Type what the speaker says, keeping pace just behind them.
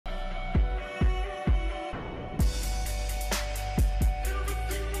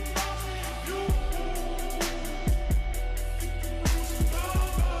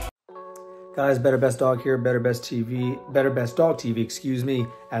Guys, Better Best Dog here, Better Best Dog TV, excuse me.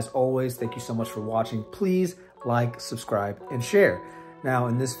 As always, thank you so much for watching. Please like, subscribe, and share. Now,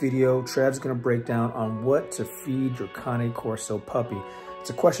 in this video, Trev's gonna break down on what to feed your Cane Corso puppy. It's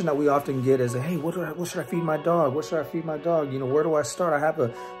a question that we often get is, hey, what should I feed my dog? What should I feed my dog? You know, where do I start? I have a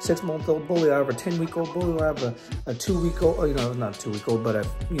 6-month-old bully. I have a 10-week-old bully. I have a 2-week-old, you know, not 2-week-old, but a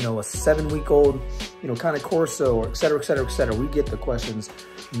 7-week-old, Cane Corso, or et cetera, et cetera, et cetera. We get the questions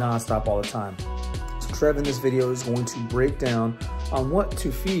nonstop all the time. So Trev in this video is going to break down on what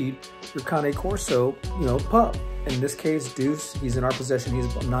to feed your Cane Corso, pup. In this case, Deuce, he's in our possession.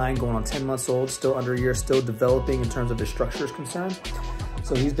 He's 9, going on 10 months old, still under a year, still developing in terms of his structure is concerned.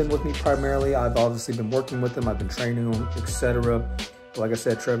 So he's been with me primarily. I've obviously been working with him. I've been training him, etc. But like I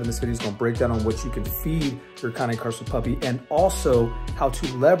said, Trev in this video is going to break down on what you can feed your Cane Corso puppy and also how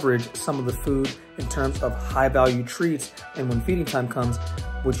to leverage some of the food in terms of high value treats. And when feeding time comes,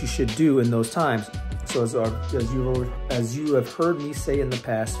 what you should do in those times. So as you have heard me say in the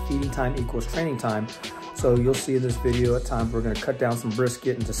past, feeding time equals training time. So you'll see in this video at times we're going to cut down some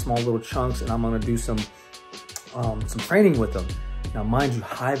brisket into small little chunks, and I'm going to do some training with them. Now, mind you,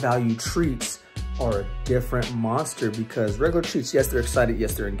 high value treats are a different monster because regular treats, yes, they're excited,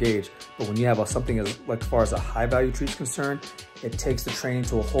 yes, they're engaged. But when you have something as far as a high value treat is concerned, it takes the training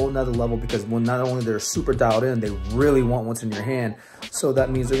to a whole nother level because when not only they're super dialed in, they really want what's in your hand. So that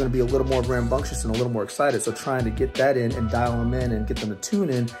means they're gonna be a little more rambunctious and a little more excited. So trying to get that in and dial them in and get them to tune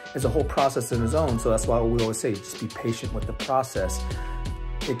in is a whole process in its own. So that's why we always say, just be patient with the process.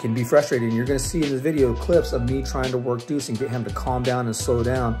 It can be frustrating. You're gonna see in this video clips of me trying to work Deuce and get him to calm down and slow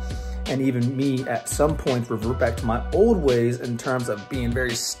down. And even me at some point revert back to my old ways in terms of being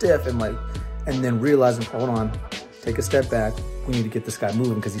very stiff and then realizing, hold on, take a step back. We need to get this guy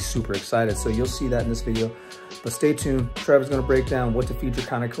moving because he's super excited. So you'll see that in this video, but stay tuned. Trevor's gonna break down what to feed your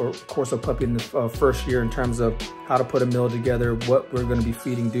Cane Corso puppy in the first year in terms of how to put a meal together, what we're gonna be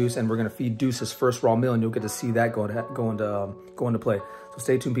feeding Deuce, and we're gonna feed Deuce his first raw meal, and you'll get to see that go into play. So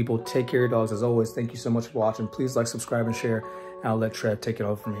stay tuned, people. Take care of your dogs. As always, thank you so much for watching. Please like, subscribe, and share. And I'll let Trev take it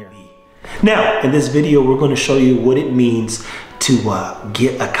over from here. Now, in this video, we're going to show you what it means to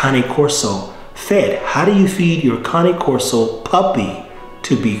get a Cane Corso fed. How do you feed your Cane Corso puppy,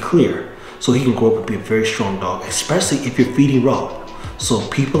 to be clear, so he can grow up and be a very strong dog, especially if you're feeding raw. So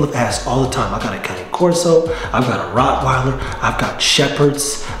people have asked all the time, I got a Cane Corso, I've got a Rottweiler, I've got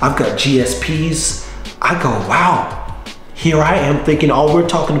Shepherds, I've got GSPs. I go, wow. Here I am thinking all we're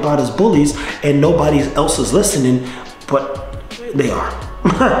talking about is bullies and nobody else is listening, but they are.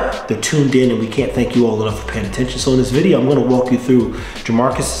 They're tuned in and we can't thank you all enough for paying attention. So in this video, I'm gonna walk you through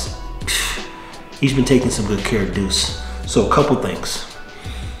Jamarcus. He's been taking some good care of Deuce. So a couple things.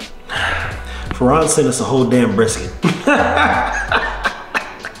 Ferran sent us a whole damn brisket.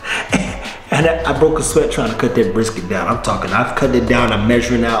 And I broke a sweat trying to cut that brisket down. I've cut it down, I'm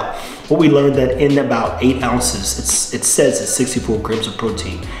measuring out. What we learned that in about 8 ounces, it says it's 64 grams of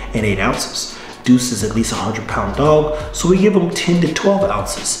protein in 8 ounces. Deuce is at least a 100-pound dog, so we give him 10 to 12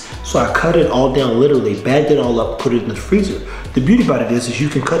 ounces. So I cut it all down, literally, bagged it all up, put it in the freezer. The beauty about it is you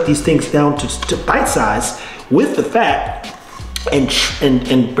can cut these things down to bite size with the fat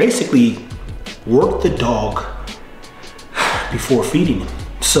and basically work the dog before feeding him.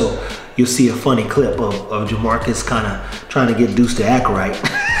 So you'll see a funny clip of Jamarcus kind of trying to get Deuce to act right.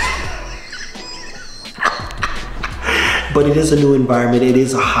 But it is a new environment. It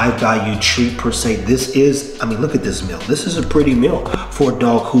is a high value treat per se. This is, I mean, look at this meal. This is a pretty meal for a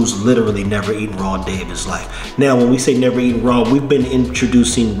dog who's literally never eaten raw a day of his life. Now, when we say never eaten raw, we've been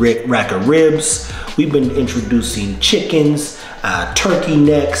introducing rack of ribs. We've been introducing chickens, turkey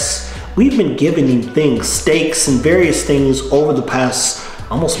necks. We've been giving him things, steaks and various things over the past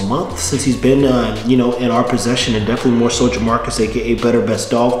almost month since he's been, in our possession, and definitely more so Jamarcus, aka Better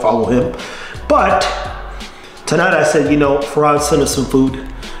Best Dog, follow him. But tonight I said, Ferran sent us some food,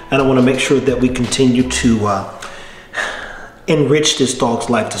 and I want to make sure that we continue to enrich this dog's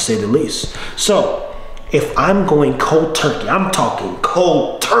life, to say the least. So if I'm going cold turkey, I'm talking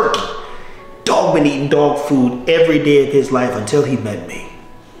cold turkey. Dog been eating dog food every day of his life until he met me.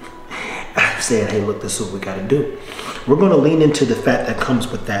 I'm saying, hey, look, this is what we got to do. We're going to lean into the fat that comes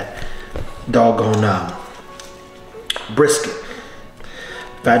with that doggone brisket.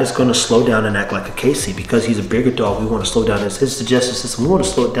 Fat is going to slow down and act like a Casey because he's a bigger dog. We want to slow down his digestive system. We want to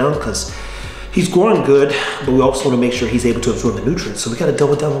slow it down because he's growing good, but we also want to make sure he's able to absorb the nutrients. So we got to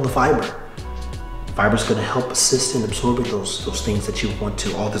double down on the fiber. Fiber is going to help assist in absorbing those things that you want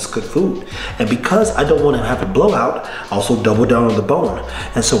to, all this good food. And because I don't want to have a blowout, I also double down on the bone.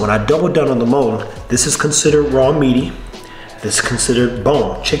 And so when I double down on the bone, this is considered raw meaty. That's considered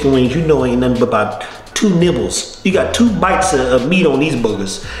bone. Chicken wings, you know, ain't nothing but about 2 nibbles. You got 2 bites of meat on these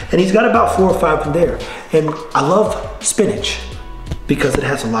boogers. And he's got about 4 or 5 in there. And I love spinach because it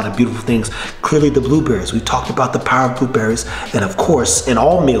has a lot of beautiful things. Clearly the blueberries, we talked about the power of blueberries. And of course, in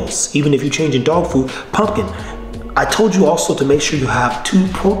all meals, even if you change in dog food, pumpkin. I told you also to make sure you have 2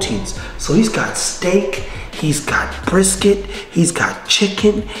 proteins. So he's got steak, he's got brisket, he's got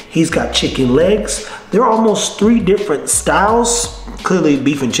chicken legs. There are almost 3 different styles, clearly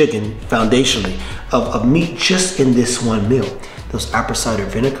beef and chicken foundationally, of meat just in this one meal. There's apple cider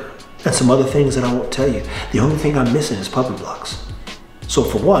vinegar and some other things that I won't tell you. The only thing I'm missing is puppy blocks. So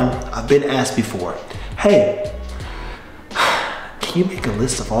for one, I've been asked before, hey, can you make a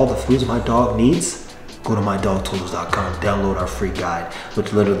list of all the foods my dog needs? Go to mydogtools.com, download our free guide,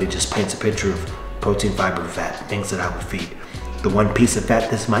 which literally just paints a picture of protein, fiber, fat, things that I would feed. The one piece of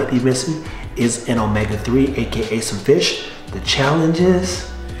fat this might be missing is an omega-3, AKA some fish. The challenge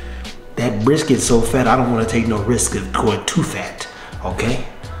is that brisket's so fat, I don't want to take no risk of going too fat, okay?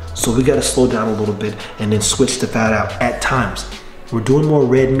 So we got to slow down a little bit and then switch the fat out at times. We're doing more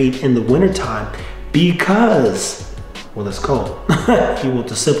red meat in the wintertime because, well, it's cold. You want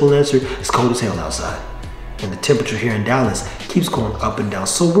the simple answer, it's cold as hell outside. And the temperature here in Dallas keeps going up and down.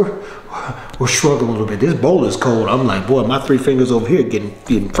 So we're struggling a little bit. This bowl is cold. I'm like, boy, my 3 fingers over here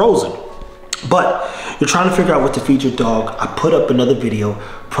getting frozen. But you're trying to figure out what to feed your dog. I put up another video.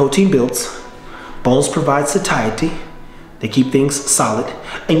 Protein builds, bones provide satiety. They keep things solid,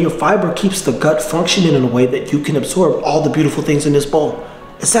 and your fiber keeps the gut functioning in a way that you can absorb all the beautiful things in this bowl.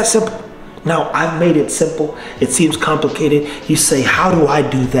 It's that simple. Now, I've made it simple. It seems complicated. You say, how do I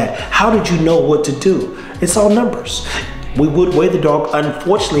do that? How did you know what to do? It's all numbers. We would weigh the dog.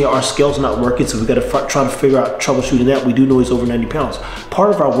 Unfortunately, our scale's not working, so we got to try to figure out troubleshooting that. We do know he's over 90 pounds.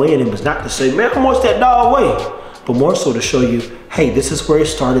 Part of our weighing him is not to say, man, how much that dog weigh? But more so to show you, hey, this is where it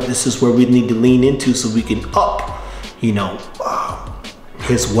started. This is where we need to lean into so we can up, you know,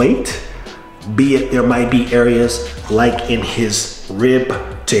 his weight. Be it there might be areas like in his rib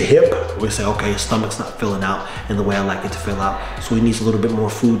to hip, we say, okay, his stomach's not filling out in the way I like it to fill out. So he needs a little bit more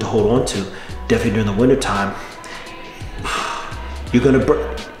food to hold on to. Definitely during the winter time, you're gonna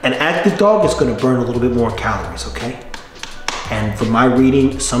burn, an active dog is gonna burn a little bit more calories, okay? And from my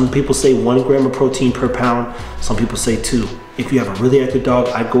reading, some people say 1 gram of protein per pound. Some people say 2. If you have a really active dog,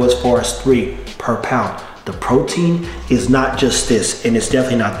 I'd go as far as 3 per pound. The protein is not just this, and it's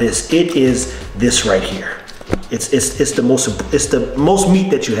definitely not this. It is this right here. It's the most meat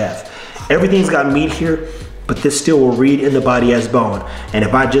that you have. Everything's got meat here, but this still will read in the body as bone. And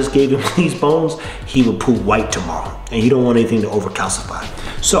if I just gave him these bones, he would poop white tomorrow. And you don't want anything to overcalcify.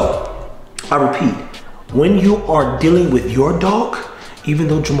 So, I repeat, when you are dealing with your dog, even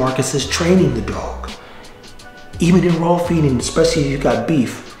though Jamarcus is training the dog, even in raw feeding, especially if you got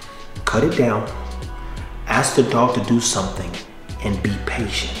beef, cut it down. Ask the dog to do something and be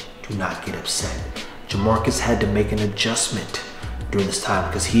patient. Do not get upset. Jamarcus had to make an adjustment during this time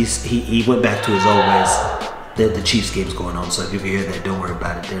because he went back to his old ways. The Chiefs game's going on, so if you hear that, don't worry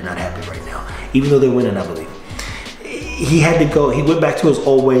about it. They're not happy right now, even though they're winning, I believe. He had to go. He went back to his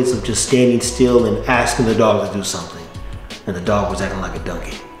old ways of just standing still and asking the dog to do something, and the dog was acting like a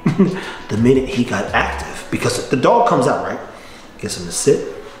donkey. The minute he got active, because the dog comes out, right? Gets him to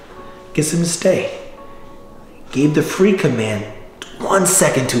sit, gets him to stay. Gave the free command 1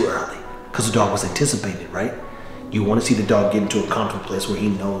 second too early because the dog was anticipating, right? You want to see the dog get into a comfortable place where he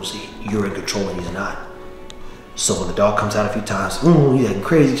knows you're in control and he's not. So when the dog comes out a few times, he's acting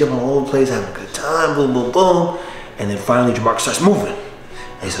crazy, jumping all over the place, having a good time, boom, boom, boom. And then finally Jamarcus starts moving.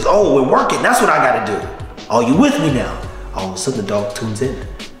 And he says, oh, we're working. That's what I got to do. Oh, you with me now? All of a sudden the dog tunes in.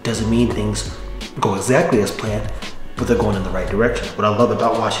 Doesn't mean things go exactly as planned, but they're going in the right direction. What I love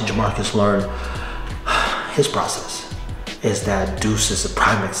about watching Jamarcus learn his process is that Deuce is a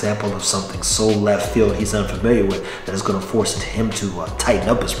prime example of something so left field he's unfamiliar with that is going to force him to tighten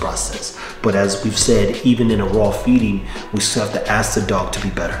up his process. But as we've said, even in a raw feeding, we still have to ask the dog to be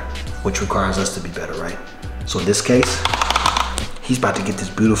better, which requires us to be better, right? So in this case, he's about to get this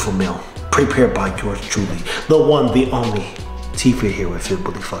beautiful meal prepared by yours truly, the one, the only T-Fit here with Fit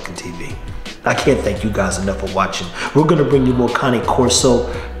Bully fucking TV. I can't thank you guys enough for watching. We're gonna bring you more Cane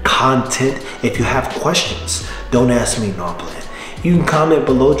Corso content. If you have questions, don't ask me, no, I'm playing. You can comment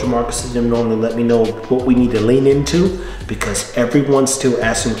below. Jamarcus and them normally let me know what we need to lean into because everyone's still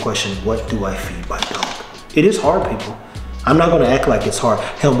asking the question, what do I feed my dog? It is hard, people. I'm not gonna act like it's hard.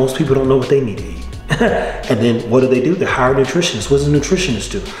 Hell, most people don't know what they need to eat. And then what do? They hire nutritionists. What does a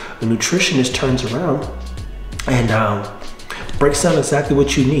nutritionist do? A nutritionist turns around and breaks down exactly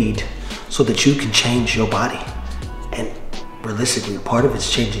what you need so that you can change your body. And realistically, part of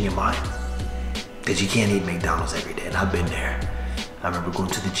it's changing your mind. Because you can't eat McDonald's every day, and I've been there. I remember going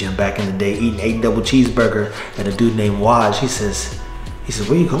to the gym back in the day, eating 8 double cheeseburger, and a dude named Waj, he says,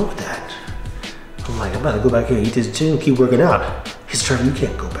 where you going with that? I'm like, I'm about to go back here and eat this gym, keep working out. He said, Trevor, you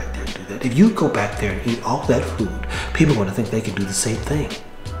can't go back there and do that. If you go back there and eat all that food, people are gonna think they can do the same thing.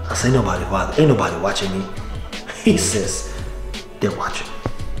 I say, ain't nobody watching me. He says, they're watching.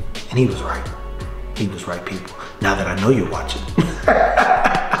 And he was right. He was right, people. Now that I know you're watching.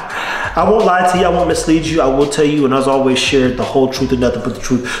 I won't lie to you, I won't mislead you. I will tell you, and as always, share the whole truth and nothing but the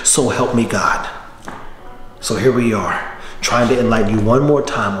truth. So help me God. So here we are, trying to enlighten you one more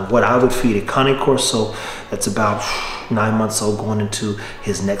time of what I would feed a Cane Corso that's about 9 months old, going into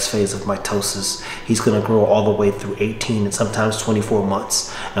his next phase of mitosis. He's gonna grow all the way through 18 and sometimes 24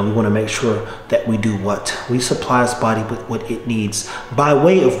 months. And we wanna make sure that we do what? We supply his body with what it needs by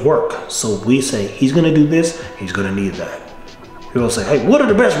way of work. So we say, he's gonna do this, he's gonna need that. People say, hey, what are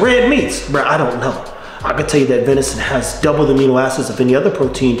the best red meats? Bro, I don't know. I can tell you that venison has double the amino acids of any other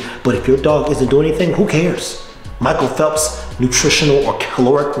protein, but if your dog isn't doing anything, who cares? Michael Phelps' nutritional or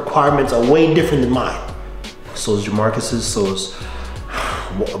caloric requirements are way different than mine. So is Jamarcus's, so is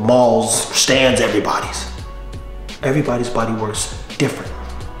Maul's, Stan's, everybody's. Everybody's body works different.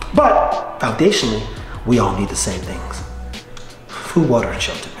 But foundationally, we all need the same things. Food, water, and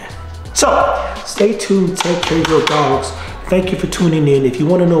shelter, man. So stay tuned, take care of your dogs. Thank you for tuning in. If you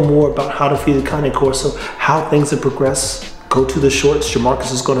want to know more about how to feed the Cane Corso, how things have progressed, go to the shorts.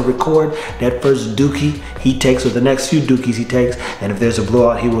 Jamarcus is going to record that first dookie he takes, or the next few dookies he takes, and if there's a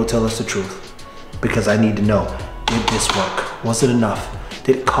blowout, he will tell us the truth. Because I need to know, did this work? Was it enough?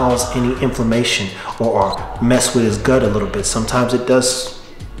 Did it cause any inflammation or mess with his gut a little bit? Sometimes it does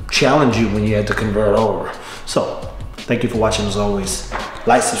challenge you when you have to convert over. So, thank you for watching as always.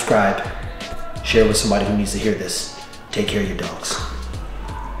 Like, subscribe, share with somebody who needs to hear this. Take care of your dogs.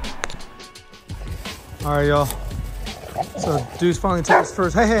 All right, y'all. So Deuce finally took his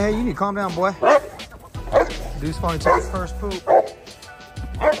first, hey, you need to calm down, boy. Deuce finally took his first poop.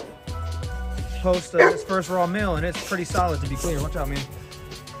 Post his first raw meal, and it's pretty solid, to be clear. Watch out, man.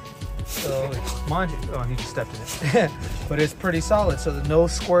 So, mind you, oh, he just stepped in it. But it's pretty solid, so no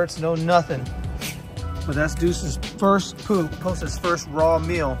squirts, no nothing. But that's Deuce's first poop, post his first raw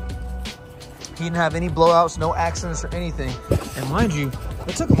meal. He didn't have any blowouts, no accidents or anything. And mind you,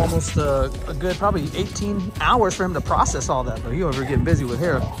 it took him almost a good probably 18 hours for him to process all that. But he over getting busy with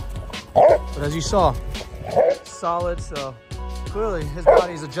hair. But as you saw, solid. So clearly his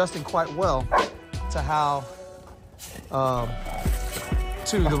body is adjusting quite well to how,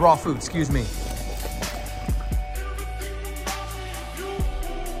 to the raw food, excuse me.